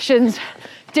gym sessions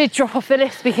did drop off the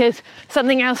list because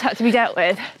something else had to be dealt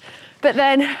with. But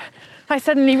then I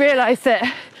suddenly realised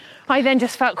that I then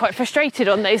just felt quite frustrated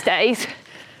on those days.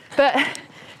 But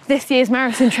this year's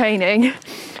marathon training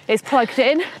is plugged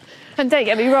in, and don't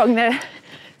get me wrong, there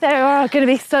are going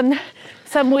to be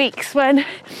some weeks when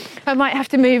I might have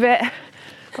to move it,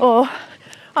 or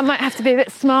I might have to be a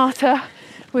bit smarter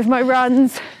with my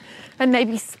runs and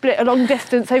maybe split a long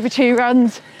distance over 2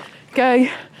 runs, go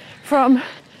from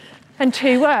and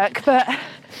to work. But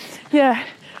yeah,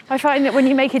 I find that when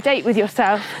you make a date with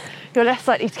yourself, you're less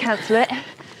likely to cancel it.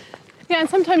 Yeah, and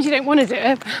sometimes you don't want to do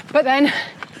it, but then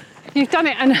you've done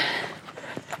it and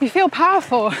you feel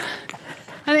powerful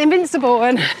and invincible,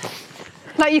 and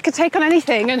like you could take on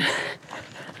anything, and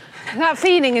that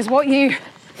feeling is what you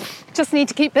just need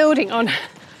to keep building on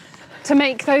to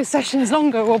make those sessions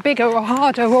longer or bigger or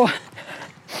harder, or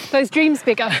those dreams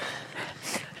bigger.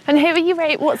 And who are you?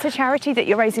 What's the charity that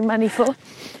you're raising money for?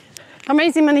 I'm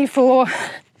raising money for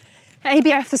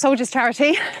ABF, the Soldiers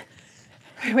Charity,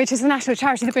 which is the national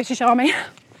charity of the British Army.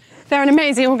 They're an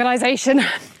amazing organisation,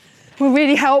 will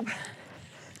really help,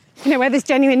 where there's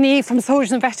genuine need from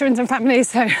soldiers and veterans and families.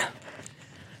 So,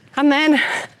 and then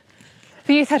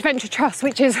the Youth Adventure Trust,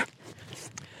 which is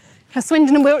a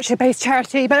Swindon and Wiltshire-based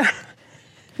charity, but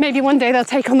maybe one day they'll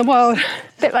take on the world.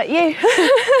 A bit like you.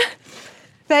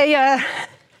 They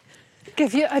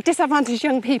give you disadvantaged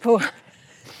young people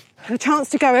the chance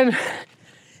to go and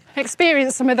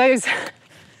experience some of those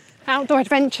outdoor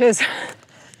adventures.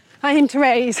 I aim to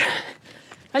raise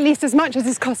at least as much as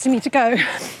it's costing me to go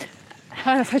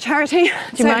for charity.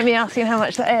 Do you mind me asking how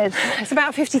much that is? It's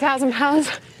about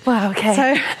 £50,000. Wow, okay.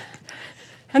 So,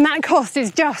 and that cost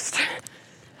is just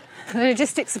the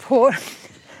logistic support,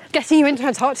 getting you into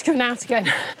Antarctica and out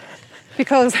again,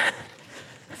 because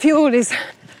fuel is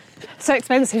so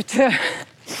expensive to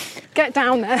get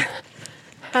down there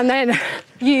and then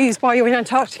use while you're in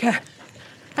Antarctica.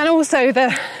 And also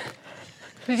the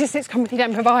logistics company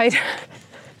then provide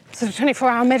sort of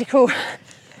 24-hour medical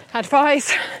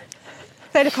advice.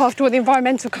 They look after all the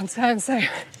environmental concerns, so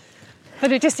the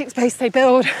logistics base they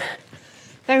build,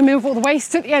 they remove all the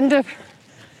waste at the end of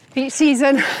each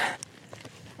season.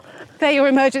 They're your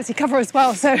emergency cover as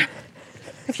well, so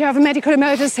if you have a medical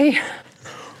emergency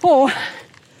or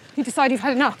you decide you've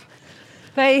had enough,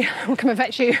 they will come and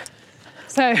fetch you.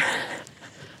 So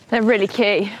they're really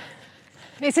key.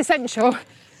 It's essential.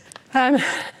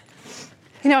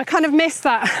 I kind of miss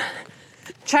that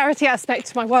charity aspect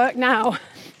to my work now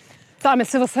that I'm a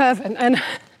civil servant, and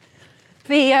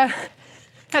the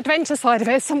adventure side of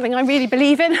it is something I really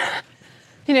believe in.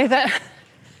 That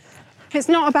it's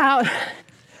not about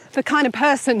the kind of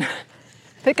person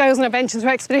that goes on adventures or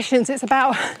expeditions. It's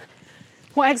about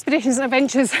what expeditions and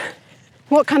adventures,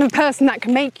 what kind of person that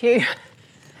can make you.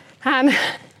 And,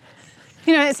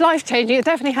 it's life-changing. It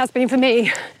definitely has been for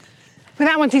me.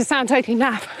 Without wanting to sound totally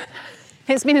naff,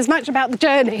 it's been as much about the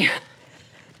journey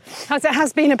as it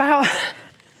has been about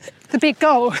the big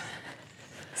goal.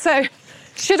 So,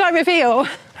 should I reveal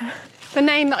the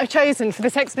name that I've chosen for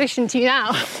this expedition to you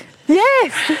now?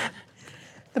 Yes!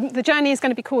 The journey is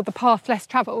going to be called The Path Less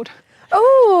Travelled.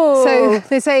 Oh! So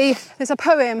there's a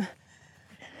poem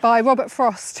by Robert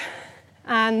Frost,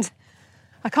 and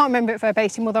I can't remember it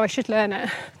verbatim, although I should learn it,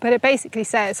 but it basically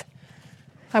says,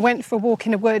 I went for a walk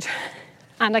in a wood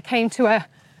and I came to a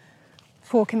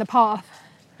fork in the path,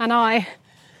 and I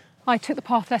took the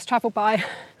path less travelled by,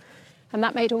 and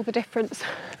that made all the difference.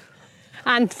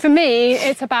 And for me,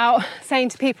 it's about saying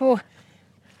to people,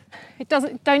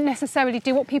 don't necessarily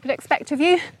do what people expect of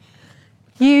you.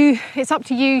 It's up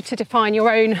to you to define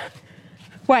your own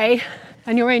way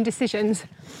and your own decisions.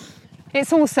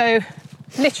 It's also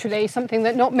literally something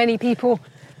that not many people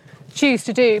choose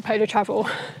to do, polo travel.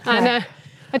 And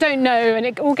I don't know, and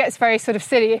it all gets very sort of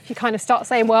silly if you kind of start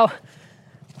saying, well,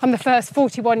 I'm the first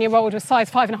 41-year-old with size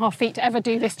 5.5 feet to ever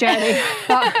do this journey.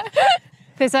 But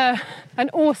there's an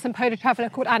awesome polo traveller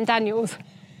called Anne Daniels,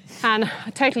 and I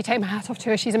totally take my hat off to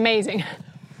her. She's amazing.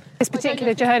 This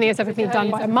particular journey has ever been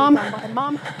done by a mum.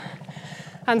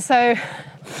 And so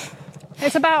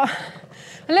it's about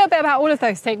a little bit about all of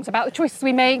those things, about the choices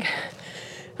we make.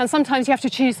 And sometimes you have to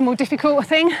choose the more difficult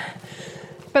thing,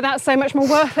 but that's so much more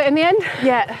worth it in the end.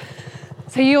 Yeah.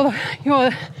 So you're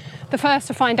the first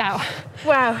to find out.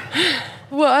 Wow.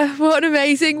 What an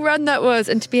amazing run that was,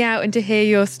 and to be out and to hear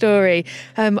your story.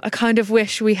 I kind of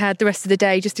wish we had the rest of the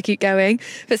day just to keep going,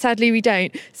 but sadly we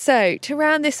don't. So to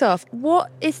round this off,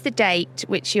 what is the date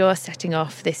which you're setting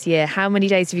off this year? How many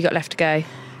days have you got left to go?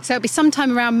 So it'll be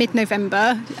sometime around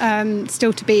mid-November,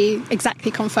 still to be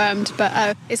exactly confirmed,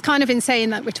 but it's kind of insane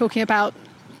that we're talking about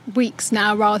weeks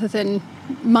now rather than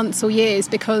months or years,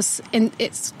 because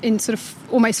it's in sort of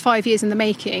almost 5 years in the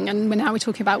making, and now we're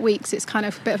talking about weeks. It's kind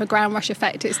of a bit of a ground rush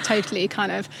effect. It's totally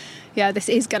kind of, this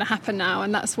is going to happen now,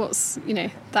 and that's what's,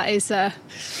 that is a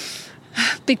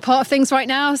big part of things right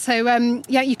now. So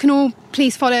you can all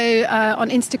please follow on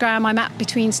Instagram. I'm at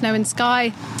Between Snow and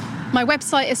Sky. My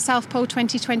website is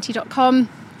southpole2020.com.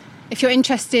 If you're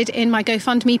interested in my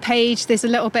GoFundMe page, there's a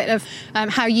little bit of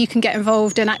how you can get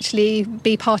involved and actually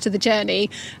be part of the journey.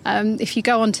 If you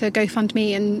go onto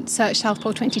GoFundMe and search South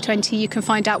Pole 2020, you can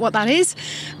find out what that is.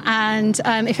 And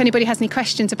if anybody has any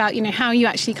questions about, how you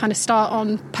actually kind of start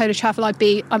on polo travel,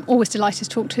 I'm always delighted to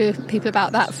talk to people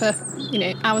about that for,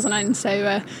 hours on end.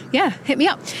 So, hit me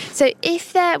up. So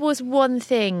if there was one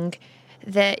thing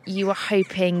that you were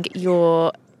hoping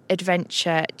your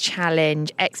adventure,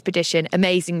 challenge, expedition,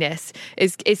 amazingness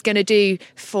is going to do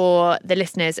for the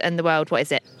listeners and the world, what is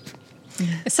it?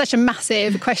 It's such a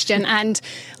massive question, and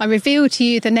I reveal to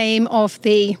you the name of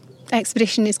the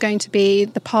expedition is going to be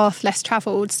The Path Less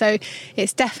Travelled. So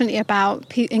it's definitely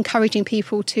about encouraging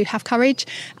people to have courage,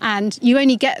 and you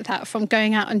only get that from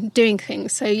going out and doing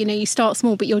things. So you start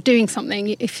small, but you're doing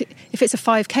something. If it's a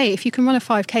 5k, if you can run a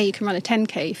 5k, you can run a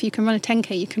 10k. If you can run a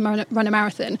 10k, you can run a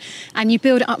marathon, and you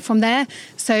build it up from there.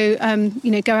 So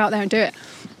go out there and do it.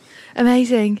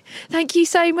 Amazing. Thank you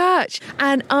so much,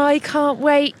 and I can't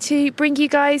wait to bring you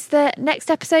guys the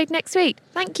next episode next week.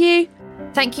 Thank you.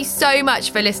 Thank you so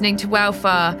much for listening to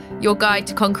Welfare, your guide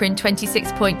to conquering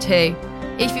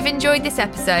 26.2. If you've enjoyed this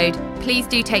episode, please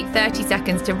do take 30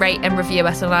 seconds to rate and review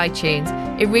us on iTunes.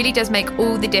 It really does make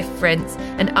all the difference,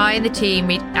 and I and the team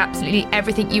read absolutely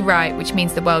everything you write, which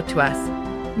means the world to us.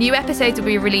 New episodes will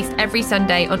be released every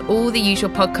Sunday on all the usual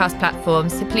podcast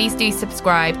platforms, so please do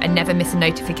subscribe and never miss a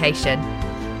notification.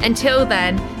 Until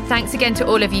then, thanks again to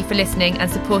all of you for listening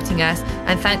and supporting us,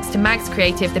 and thanks to Mags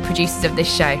Creative, the producers of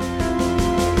this show.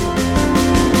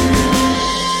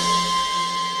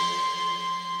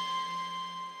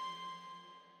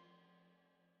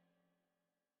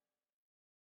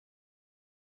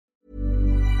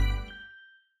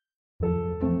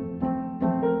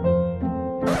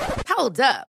 Hold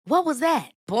up. What was that?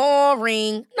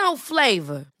 Boring. No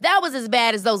flavor. That was as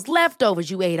bad as those leftovers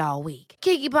you ate all week.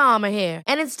 Keke Palmer here.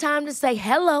 And it's time to say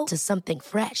hello to something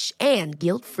fresh and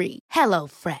guilt-free. Hello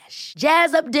Fresh.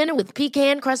 Jazz up dinner with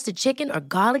pecan-crusted chicken or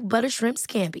garlic butter shrimp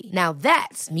scampi. Now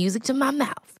that's music to my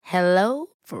mouth. Hello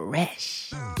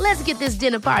Fresh. Let's get this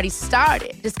dinner party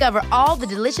started. Discover all the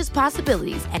delicious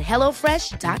possibilities at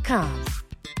HelloFresh.com.